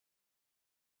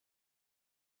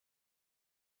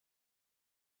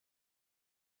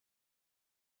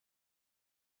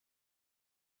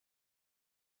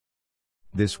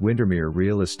This Windermere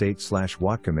Real Estate /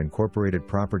 Whatcom Incorporated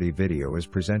property video is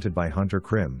presented by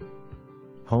Crim.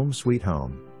 Home Sweet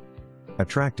Home.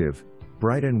 Attractive,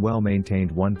 bright and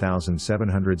well-maintained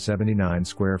 1,779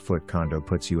 square foot condo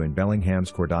puts you in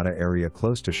Bellingham's Cordata area,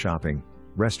 close to shopping,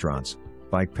 restaurants,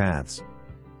 bike paths.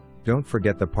 Don't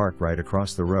forget the park right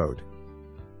across the road.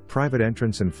 Private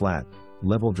entrance and flat,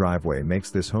 level driveway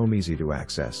makes this home easy to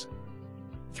access.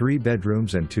 3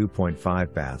 bedrooms and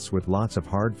 2.5 baths with lots of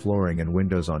hard flooring and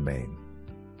windows on main.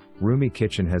 Roomy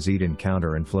kitchen has eat-in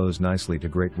counter and flows nicely to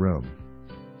great room.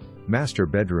 Master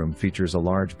bedroom features a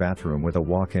large bathroom with a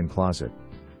walk-in closet.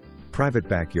 Private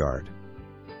backyard.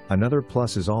 Another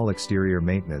plus is all exterior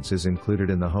maintenance is included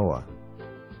in the HOA.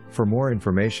 For more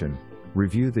information,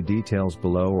 review the details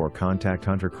below or contact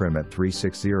Crim at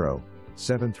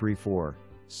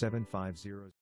 360-734-750.